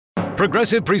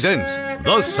Progressive presents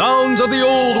The Sounds of the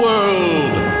Old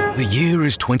World. The year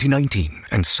is 2019,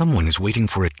 and someone is waiting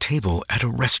for a table at a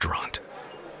restaurant.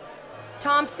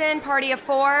 Thompson, party of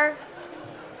 4.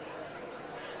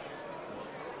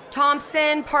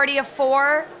 Thompson, party of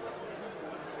 4.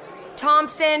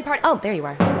 Thompson, party... Oh, there you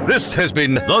are. This has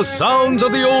been The Sounds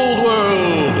of the Old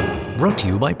World. Brought to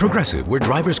you by Progressive, where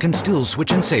drivers can still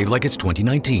switch and save like it's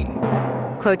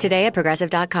 2019. Quote today at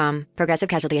Progressive.com. Progressive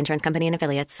Casualty Insurance Company and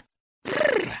Affiliates.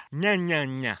 Nya, nya,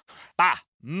 nya. Ba,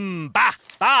 ba,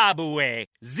 Babue,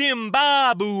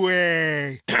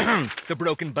 Zimbabwe. The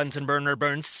broken Bunsen burner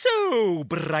burns so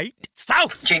bright.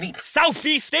 Jamie.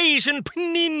 Southeast Asian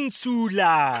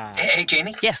Peninsula. Hey,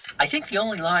 Jamie? Yes? I think the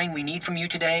only line we need from you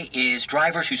today is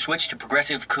drivers who switch to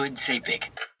Progressive could save big.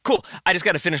 Cool. I just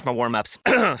got to finish my warm-ups.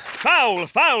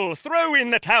 Foul, throw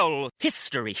in the towel.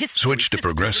 History. Switch to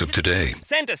Progressive today.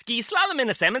 Santa ski slalom in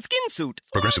a salmon skin suit.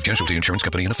 Progressive Casualty Insurance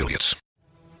Company and Affiliates.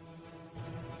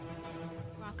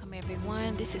 Welcome,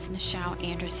 everyone. This is Nichelle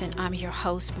Anderson. I'm your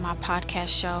host for my podcast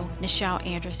show, Nichelle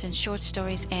Anderson Short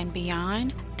Stories and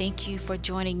Beyond. Thank you for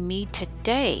joining me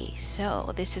today.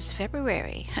 So this is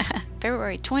February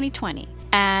 2020.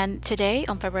 And today,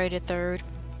 on February the 3rd,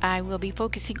 I will be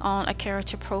focusing on a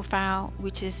character profile,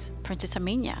 which is Princess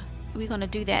Amina. We're going to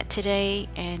do that today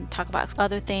and talk about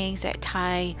other things that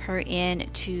tie her in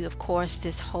to, of course,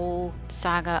 this whole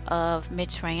saga of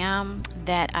Mitzrayim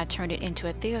that I turned it into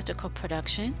a theatrical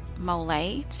production,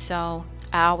 Molay. So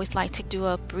I always like to do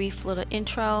a brief little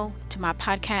intro to my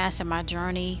podcast and my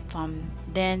journey from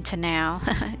then to now.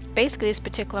 Basically, this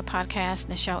particular podcast,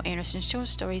 Nichelle Anderson Short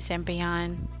Stories and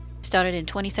Beyond, started in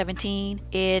 2017.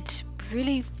 It's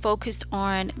really focused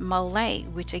on Molay,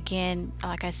 which again,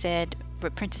 like I said,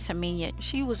 with Princess Amina,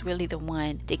 she was really the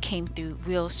one that came through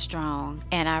real strong.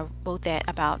 And I wrote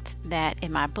about that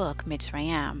in my book,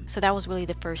 Mitzrayim. So that was really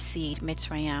the first seed,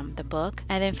 Mitzrayim, the book.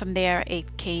 And then from there,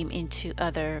 it came into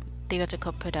other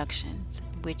theatrical productions,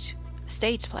 which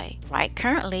stage play. Right,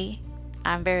 currently,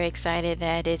 I'm very excited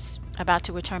that it's about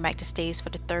to return back to stage for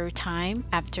the third time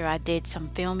after I did some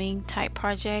filming type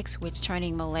projects, which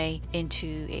turning Molay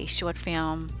into a short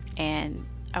film and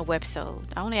a webisode.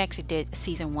 I only actually did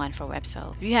season 1 for a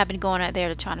webisode. If you have been going out there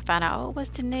to trying to find out, what's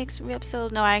the next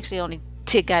webisode? No, I actually only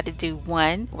got to do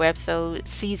one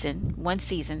season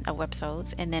of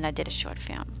webisodes, and then I did a short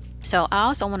film. So I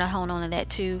also want to hone on to that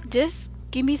too. Just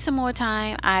give me some more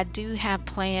time. I do have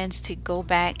plans to go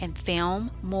back and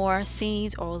film more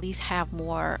scenes, or at least have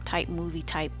more movie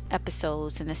type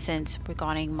episodes in a sense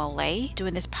regarding Molay.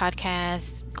 Doing this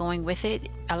podcast, going with it,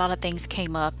 a lot of things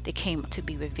came up that came to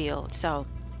be revealed. So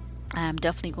I'm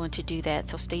definitely going to do that,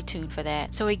 so stay tuned for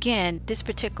that. So again, this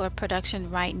particular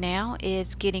production right now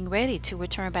is getting ready to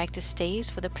return back to stage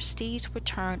for the prestige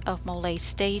return of Molay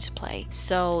stage play.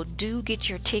 So do get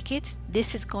your tickets.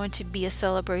 This is going to be a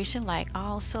celebration, like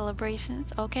all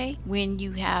celebrations, okay? When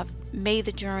you have made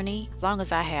the journey, as long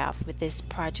as I have with this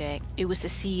project, it was the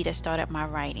seed that started my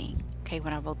writing, okay,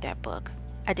 when I wrote that book.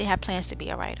 I didn't have plans to be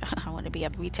a writer. I want to be a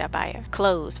retail buyer,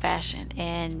 clothes, fashion,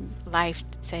 and life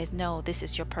says, no, this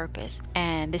is your purpose,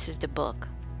 and this is the book,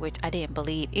 which I didn't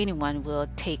believe anyone will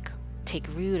take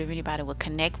root or anybody will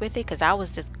connect with it, because I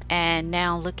was just, and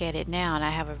now look at it now, and I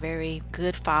have a very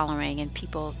good following, and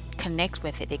people connect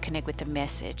with it. They connect with the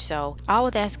message. So all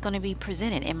of that's going to be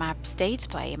presented in my stage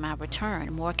play, in my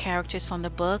return. More characters from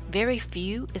the book. Very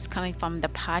few is coming from the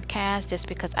podcast, just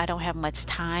because I don't have much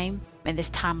time in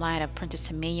this timeline of Princess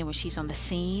Amina when she's on the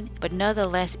scene, but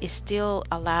nonetheless it still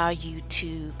allow you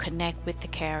to connect with the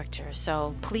characters.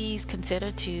 So please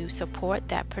consider to support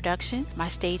that production. My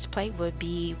stage play would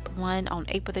be one on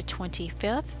April the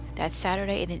 25th, that's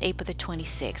Saturday, and then April the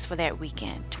 26th for that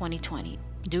weekend, 2020.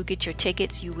 Do get your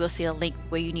tickets. You will see a link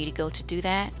where you need to go to do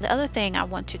that. The other thing I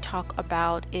want to talk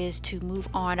about is to move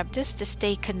on, just to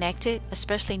stay connected,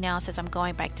 especially now since I'm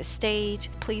going back to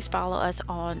stage. Please follow us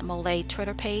on Molay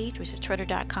Twitter page, which is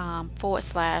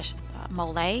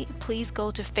twitter.com/Molay. Please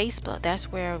go to Facebook.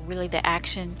 That's where really the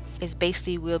action is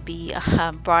basically will be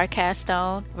broadcast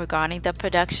on regarding the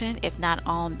production, if not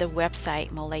on the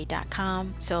website,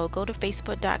 molay.com. So go to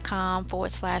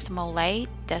facebook.com/Molay.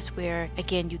 That's where,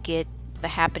 again, you get the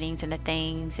happenings and the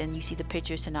things, and you see the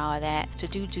pictures and all of that. So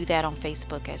do that on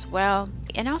Facebook as well.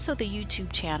 And also the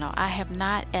YouTube channel. I have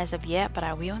not as of yet, but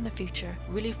I will in the future,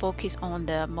 really focus on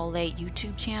the Molay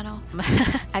YouTube channel.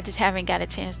 I just haven't got a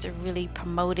chance to really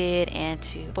promote it and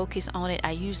to focus on it.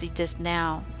 I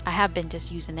have been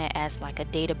just using that as like a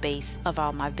database of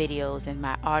all my videos and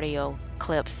my audio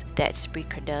clips that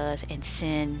Spreaker does, and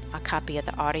send a copy of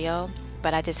the audio.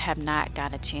 but I just have not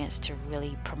got a chance to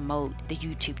really promote the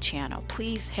YouTube channel.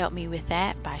 Please help me with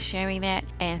that by sharing that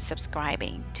and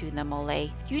subscribing to the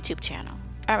Mole YouTube channel.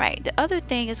 All right, the other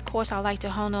thing is, of course, I like to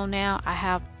hone on now. I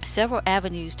have several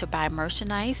avenues to buy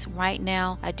merchandise. Right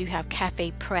now, I do have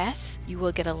Cafe Press. You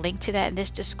will get a link to that in this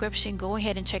description. Go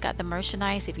ahead and check out the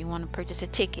merchandise if you want to purchase a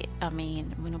ticket.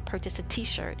 Purchase a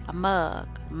t-shirt, a mug,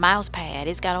 mouse pad.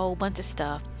 It's got a whole bunch of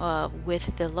stuff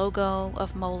with the logo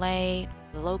of Mole, the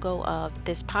logo of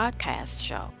this podcast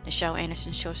show, Nichelle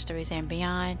Anderson Short Stories and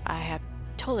Beyond. I have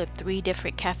a total of 3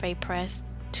 different Cafe Press.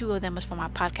 2 of them is for my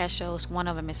podcast shows. 1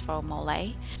 of them is for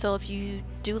Mole. So if you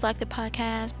do like the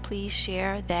podcast, please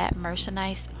share that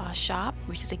merchandise shop,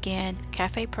 which is again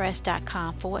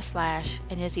cafepress.com /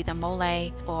 and it's either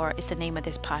Mole or it's the name of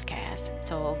this podcast.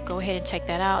 So go ahead and check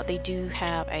that out. They do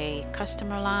have a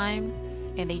customer line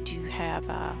and they do have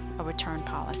a return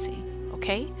policy.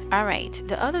 Okay. All right.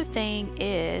 The other thing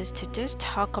is to just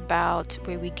talk about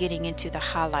where we're getting into the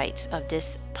highlights of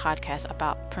this podcast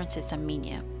about Princess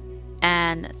Aminia.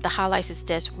 And the highlights is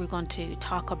this: we're going to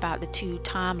talk about the 2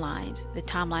 timelines. The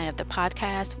timeline of the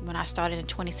podcast when I started in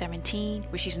 2017,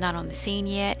 where she's not on the scene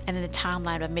yet, and then the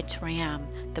timeline of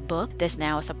Mitzrayim, the book that's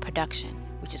now is a production,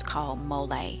 which is called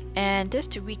Mole. And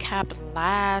just to recap the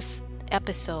last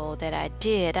episode that I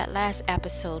did, that last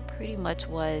episode pretty much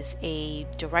was a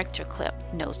director clip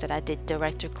notes that I did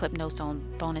director clip notes on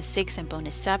bonus 6 and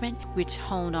bonus 7, which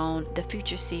honed on the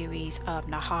future series of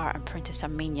Nahar and Princess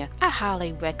Aminia. I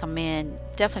highly recommend,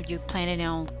 definitely if you're planning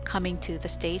on coming to the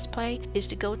stage play, is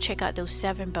to go check out those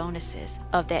 7 bonuses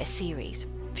of that series,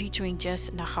 featuring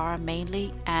just Nahar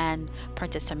mainly and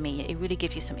Princess Aminia. It really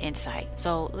gives you some insight.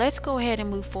 So let's go ahead and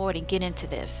move forward and get into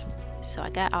this. So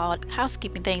I got all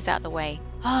housekeeping things out the way.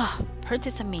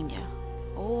 Princess Aminia.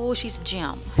 Oh, she's a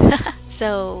gem.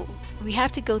 So we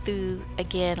have to go through,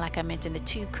 again, like I mentioned, the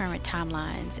 2 current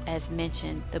timelines. As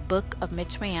mentioned, the book of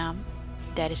Mitzrayim,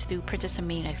 that is through Princess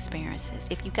Aminia experiences.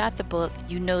 If you got the book,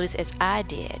 you notice, as I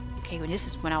did, okay, this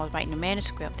is when I was writing the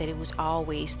manuscript, that it was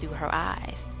always through her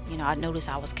eyes. I noticed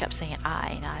I kept saying I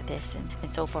and I this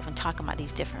and so forth, and talking about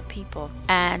these different people.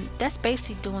 And that's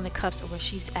basically doing the cups where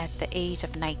she's at the age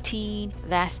of 19.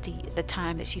 That's the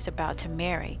time that she's about to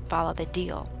marry, follow the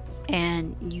deal.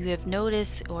 And you have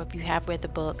noticed, or if you have read the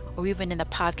book, or even in the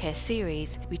podcast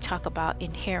series, we talk about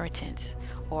inheritance,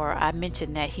 or I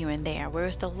mentioned that here and there.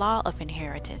 Whereas the law of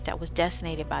inheritance that was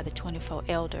destinated by the 24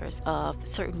 elders of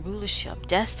certain rulership,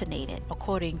 destinated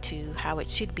according to how it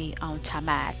should be on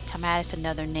Tamad. Tamad is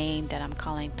another name that I'm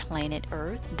calling planet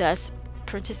Earth. Thus,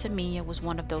 Princess Aminia was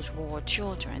one of those royal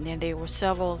children. Then there were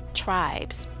several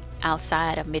tribes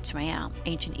outside of Mitzrayim,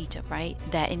 ancient Egypt, right,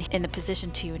 that in the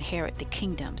position to inherit the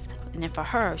kingdoms. And then for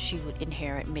her, she would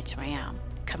inherit Mitzrayim,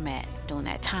 Kemet, during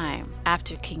that time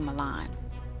after King Milan.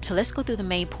 So let's go through the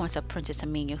main points of Princess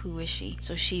Aminia. Who is she?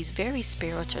 So she's very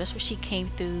spiritual. That's what she came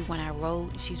through when I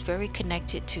wrote. She's very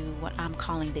connected to what I'm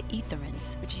calling the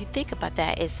Etherans, which if you think about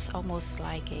that, it's almost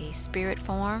like a spirit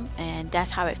form. And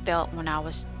that's how it felt when I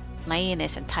was laying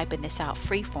this and typing this out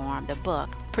free form, the book.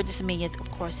 Princess Aminia,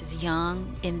 of course, is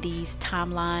young in these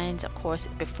timelines. Of course,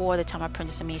 before the time of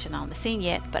Princess Aminia, she's not on the scene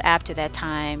yet, but after that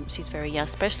time, she's very young,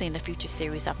 especially in the future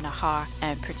series of Nahar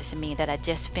and Princess Aminia that I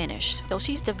just finished. So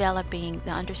she's developing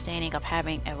the understanding of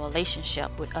having a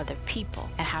relationship with other people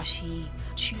and how she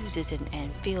chooses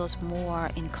and feels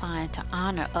more inclined to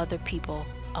honor other people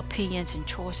opinions and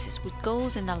choices, which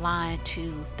goes in the line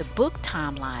to the book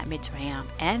timeline, Mitzrayim,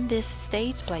 and this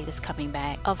stage play that's coming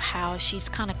back, of how she's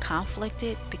kind of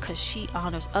conflicted because she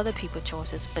honors other people's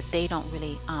choices, but they don't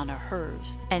really honor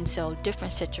hers. And so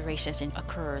different situations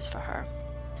occurs for her.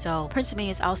 So Princess Aminia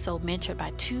is also mentored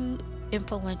by 2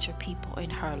 influential people in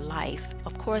her life.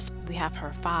 Of course, we have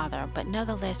her father, but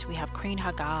nonetheless, we have Queen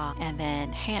Hagar and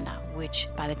then Hannah, which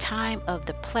by the time of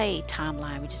the play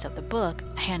timeline, which is of the book,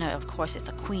 Hannah, of course, is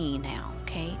a queen now,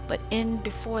 okay? But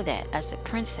before that, as a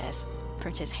Princess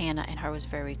Hannah and her was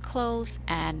very close,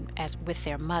 and as with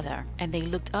their mother, and they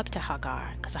looked up to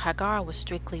Hagar because Hagar was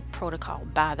strictly protocol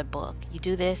by the book. You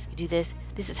do this,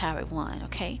 this is how it went,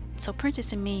 okay? So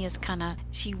Princess Aminia is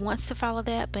she wants to follow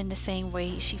that, but in the same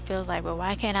way she feels like, well,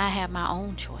 why can't I have my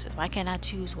own choices? Why can't I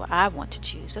choose what I want to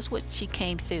choose? That's what she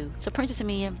came through. So Princess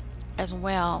Aminia as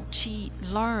well, she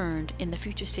learned in the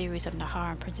future series of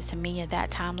Nahar and Princess Aminia,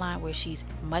 that timeline where she's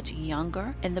much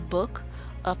younger in the book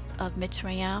of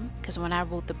Mitzrayim, because when I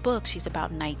wrote the book, she's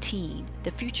about 19.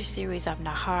 The future series of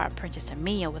Nahar and Princess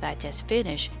Aminia, what I just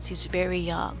finished, she's very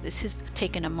young. This is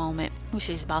taking a moment when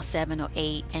she's about 7 or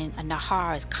 8, and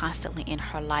Nahar is constantly in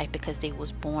her life because they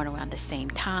was born around the same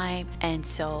time. And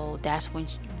so that's when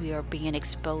we are being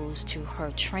exposed to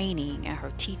her training and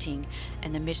her teaching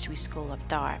in the Mystery School of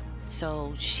Thought.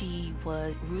 So she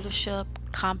was rulership,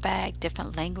 combat,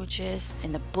 different languages.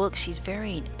 In the book, she's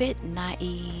very a bit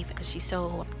naive because she's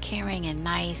so caring and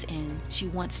nice, and she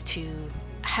wants to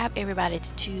have everybody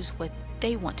to choose what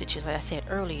they want to choose, like I said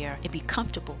earlier, and be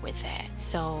comfortable with that.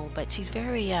 So, but she's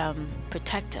very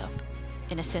protective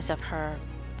in the sense of her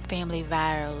family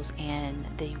values and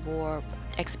the war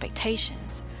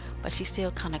expectations. But she's still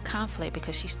kind of conflict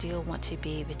because she still wants to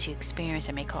be able to experience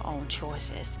and make her own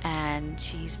choices. And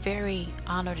she's very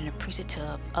honored and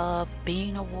appreciative of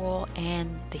being a royal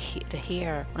and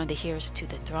one of the heirs to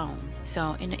the throne.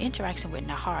 So in the interaction with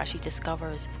Nahar, she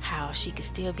discovers how she can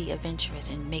still be adventurous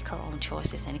and make her own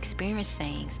choices and experience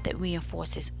things that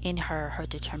reinforces in her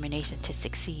determination to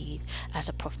succeed as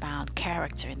a profound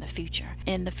character in the future.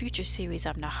 In the future series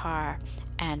of Nahar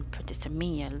and Princess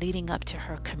Amelia, leading up to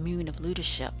her commune of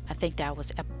leadership, I think that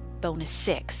was bonus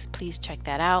 6. Please check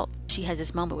that out. She has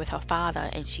this moment with her father,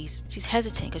 and she's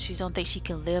hesitant because she don't think she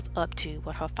can live up to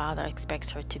what her father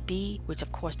expects her to be, which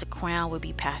of course the crown will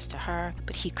be passed to her,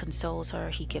 but he consoles her,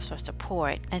 he gives her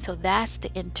support. And so that's the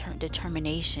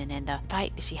determination and the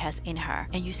fight that she has in her.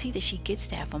 And you see that she gets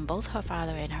that from both her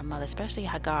father and her mother, especially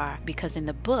Hagar, because in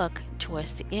the book,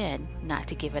 towards the end, not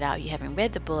to give it out, you haven't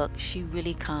read the book, she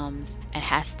really comes and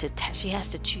she has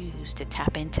to choose to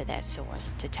tap into that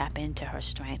source, to tap into her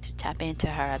strength, to tap into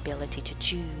her ability to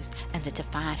choose and to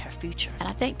define her future. And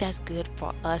I think that's good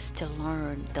for us to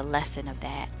learn the lesson of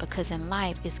that, because in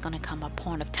life it's going to come a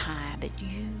point of time that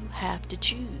you have to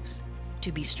choose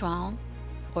to be strong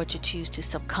or to choose to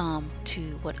succumb to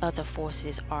what other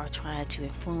forces are trying to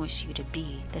influence you to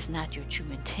be. That's not your true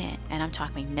intent. And I'm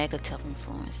talking negative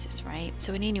influences, right?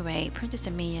 So at any rate, Princess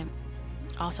Amelia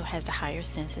also has the higher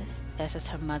senses, as is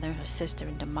her mother, her sister,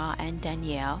 and Dama and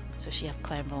Danielle. So she has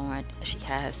clairvoyant, she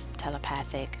has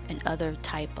telepathic, and other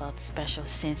type of special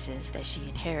senses that she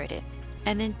inherited.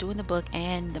 And then during the book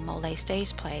and the Mole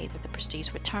stage play, The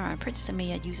Prestige Return, Princess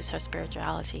Amelia uses her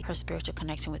spirituality, her spiritual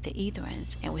connection with the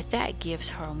Aetherians, and with that gives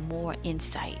her more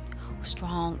insight,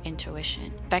 strong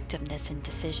intuition, effectiveness in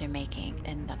decision making,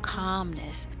 and the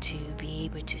calmness to be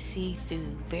able to see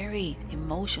through very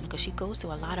emotional, because she goes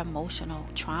through a lot of emotional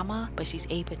trauma, but she's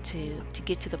able to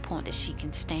get to the point that she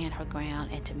can stand her ground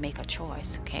and to make a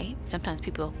choice. Okay, sometimes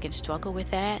people can struggle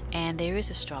with that, and there is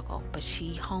a struggle, but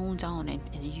she hones on and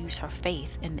uses her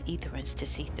faith in the Aetherians to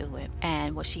see through it.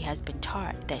 And what she has been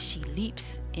taught, that she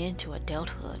leaps into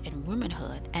adulthood and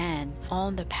womanhood and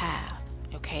on the path.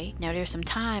 Okay, now there's some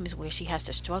times where she has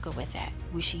to struggle with that.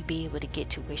 Will she be able to get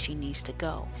to where she needs to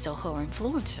go? So her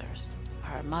influencers,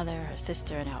 her mother, her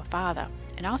sister, and her father,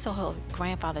 and also her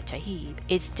grandfather Tahib,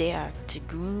 is there to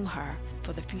groom her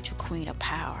for the future queen of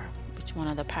power, which one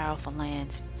of the powerful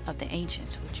lands of the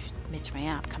ancients, which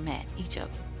Mitzrayim, Kemet, Egypt.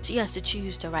 She has to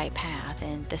choose the right path,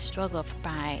 and the struggle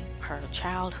by her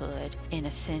childhood, in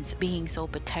a sense, being so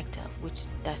protective, which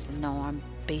that's the norm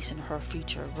based on her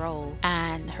future role,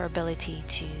 and her ability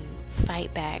to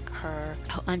fight back her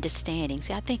understanding.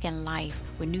 See, I think in life,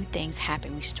 when new things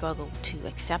happen, we struggle to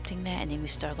accepting that, and then we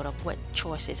struggle of what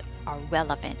choices are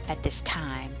relevant at this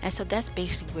time. And so that's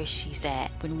basically where she's at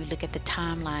when we look at the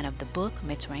timeline of the book,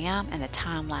 Mitzrayim, and the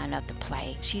timeline of the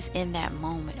play. She's in that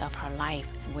moment of her life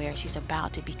where she's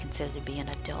about to be considered to be in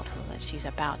adulthood. She's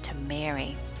about to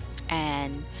marry.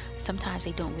 And sometimes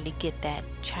they don't really get that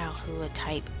childhood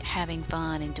type having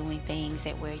fun and doing things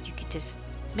that where you could just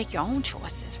make your own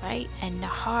choices, right? And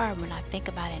Nahar, when I think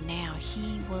about it now,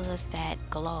 he was that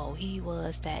glow. He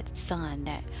was that sun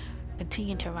that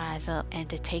continued to rise up and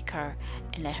to take her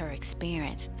and let her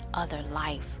experience other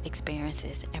life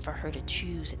experiences, and for her to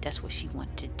choose that that's what she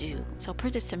wanted to do. So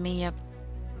Princess Amelia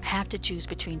have to choose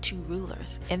between two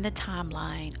rulers in the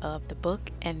timeline of the book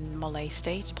and Mole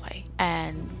stage play.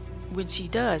 And when she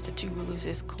does, the two rulers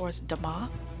is, of course, Dama,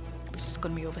 which is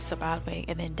going to be over Sabalwe,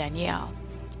 and then Danielle.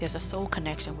 There's a soul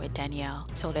connection with Danielle,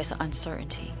 so there's an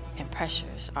uncertainty, and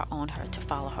pressures are on her to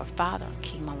follow her father,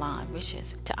 King Milan,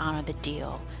 wishes to honor the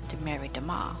deal to marry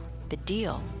Dama. The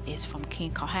deal is from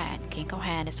King Kohan. King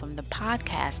Kohan is from the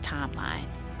podcast timeline,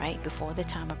 right before the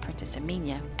time of Princess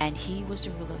Amelia, and he was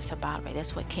the ruler of Sabalwe.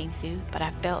 That's what came through, but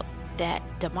I felt that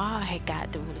Dama had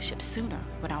got the rulership sooner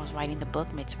when I was writing the book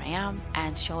Mitzrayim,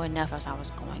 and sure enough, as I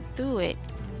was going through it,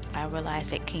 I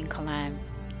realized that King Kohan,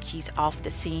 he's off the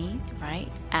scene, right?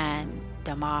 And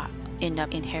Dama ended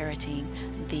up inheriting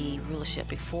the rulership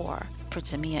before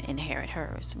Princess Amelia inherited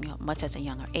hers, much as a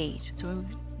younger age. So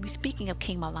when speaking of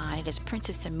King Milan, it is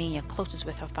Princess Amelia, closest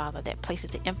with her father, that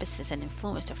places the emphasis and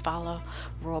influence to follow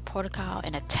royal protocol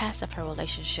and a test of her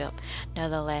relationship,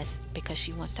 nevertheless, because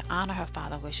she wants to honor her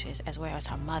father's wishes as well as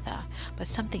her mother, but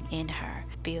something in her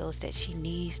feels that she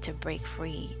needs to break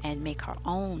free and make her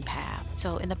own path.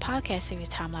 So in the podcast series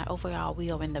timeline, overall,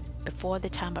 we are in the before the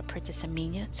time of Princess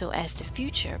Amelia. So as the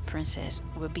future princess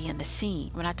will be in the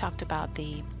scene. When I talked about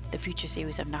the future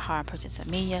series of Nahar and Princess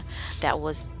Amelia, that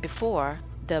was before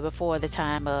the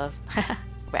time of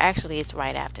but actually it's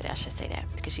right after that, I should say that,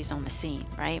 because she's on the scene,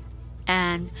 right?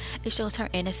 And it shows her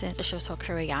innocence, it shows her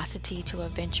curiosity to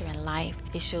adventure in life.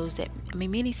 It shows that,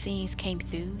 many scenes came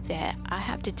through that I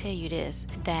have to tell you this,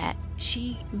 that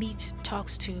she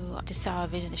talks to Desara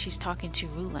Vision, that she's talking to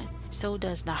Rulin. So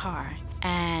does Nahar.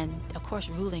 And of course,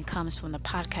 Rulin comes from the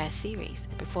podcast series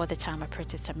Before the Time of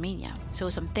Princess Amelia. So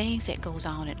some things that goes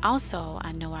on. And also,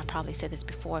 I know I probably said this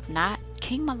before, if not,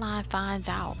 King Milan finds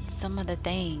out some of the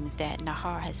things that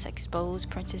Nahar has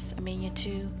exposed Princess Amelia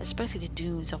to, especially the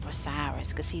dunes of Osiris.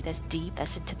 Because see, that's deep,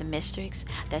 that's into the mystics,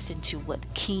 that's into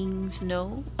what kings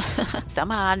know.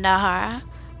 Somehow Nahar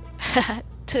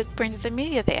took Princess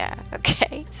Amelia there.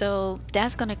 Okay, so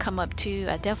that's gonna come up too.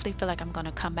 I definitely feel like I'm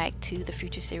gonna come back to the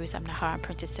future series of Nahar and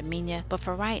Princess Amelia, but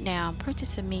for right now,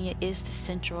 Princess Amelia is the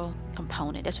central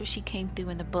component. That's what she came through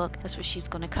in the book, that's what she's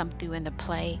gonna come through in the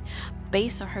play.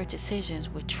 Based on her decisions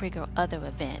would trigger other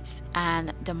events,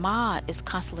 and Damar is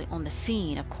constantly on the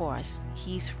scene. Of course,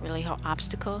 he's really her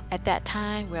obstacle at that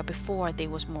time, where before they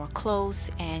was more close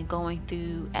and going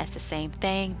through as the same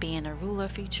thing, being a ruler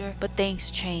future. But things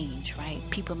change, right?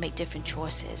 People make different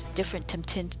choices, different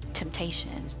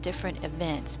temptations, different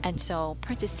events. And so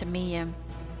Princess Amelia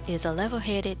is a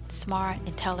level-headed, smart,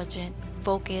 intelligent,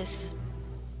 focused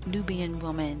Nubian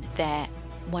woman that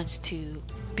wants to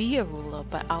be a ruler,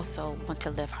 but also want to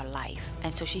live her life.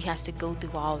 And so she has to go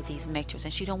through all of these measures,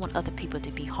 and she don't want other people to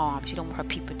be harmed. She don't want her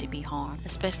people to be harmed,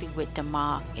 especially with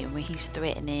Damar, and when he's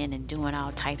threatening and doing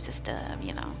all types of stuff,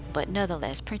 But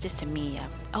nonetheless, Princess Amelia,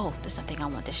 there's something I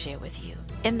want to share with you.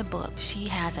 In the book, she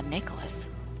has a necklace,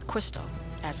 a crystal,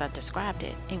 as I described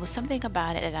it. It was something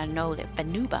about it that I know that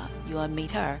Banuba, you'll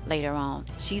meet her later on.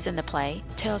 She's in the play,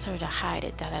 tells her to hide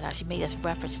it, She made this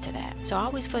reference to that. So I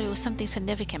always thought it was something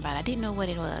significant about it. I didn't know what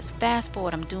it was. Fast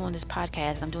forward, I'm doing this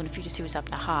podcast, I'm doing the future series of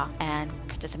Nahar and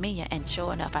Princess Amelia, and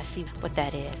sure enough, I see what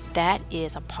that is. That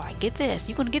is a part, get this,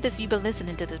 you're gonna get this, you've been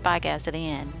listening to this podcast to the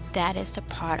end. That is the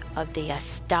part of the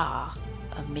Astar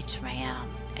of Mitzrayim.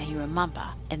 And you remember,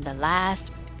 in the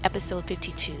last episode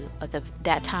 52 of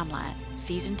that timeline,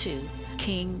 season 2,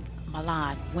 King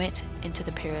Milan went into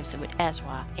the pyramids with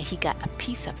Ezra, and he got a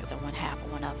piece of it, or one half, or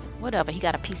one of it, whatever, he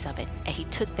got a piece of it, and he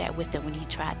took that with him when he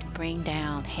tried to bring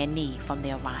down Heni from the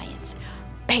Orions.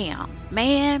 Bam!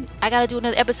 Man, I gotta do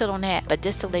another episode on that, but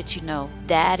just to let you know,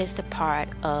 that is the part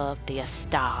of the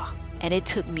Astar, and it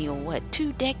took me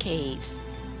 2 decades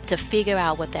to figure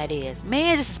out what that is.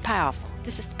 Man, this is powerful.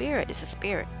 This is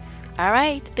spirit. All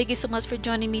right, thank you so much for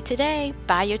joining me today.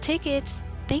 Buy your tickets.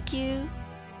 Thank you.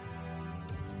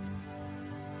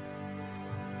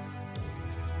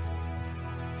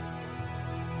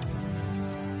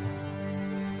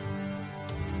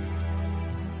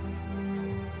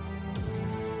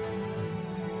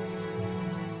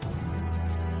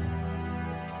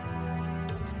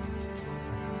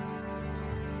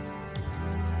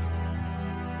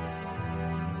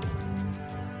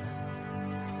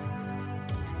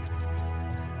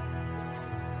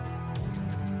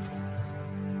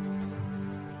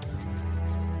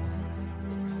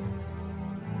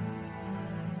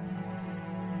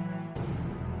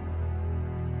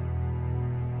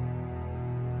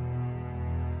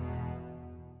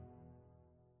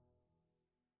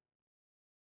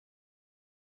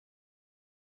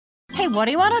 Hey, what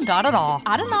do you want to da-da-da?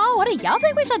 I don't know. What do y'all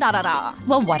think we should da-da-da?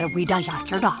 Well, what did we da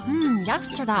yesterday?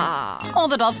 Yesterday. All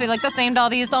the dolls feel like the same doll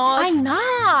these days. I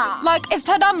know. Like, is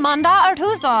today Monday or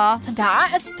Tuesday? Today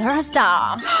is Thursday.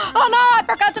 Oh, no, I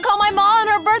forgot to call my mom on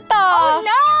her birthday. Oh,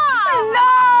 no.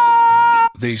 No.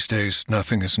 These days,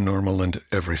 nothing is normal and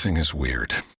everything is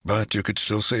weird. But you could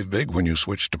still save big when you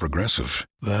switch to Progressive.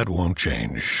 That won't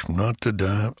change. Not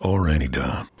today or any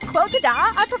day. Quote today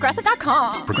at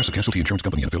Progressive.com. Progressive Casualty Insurance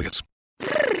Company and Affiliates.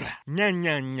 Nya,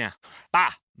 nya, nya.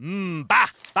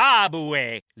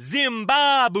 Babue,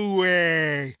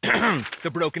 Zimbabwe.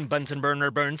 The broken Bunsen burner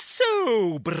burns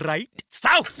so bright.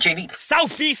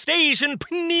 Southeast Asian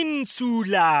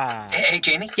Peninsula. Hey,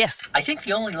 Jamie? Yes? I think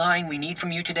the only line we need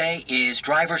from you today is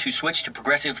drivers who switch to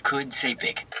Progressive could save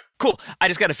big. Cool. I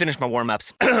just gotta finish my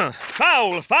warm-ups.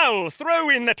 Foul, foul,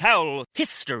 throw in the towel.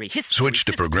 History. Switch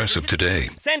to Progressive today.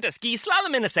 Santa ski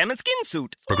slalom in a salmon skin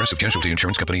suit. Progressive Casualty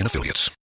Insurance Company and Affiliates.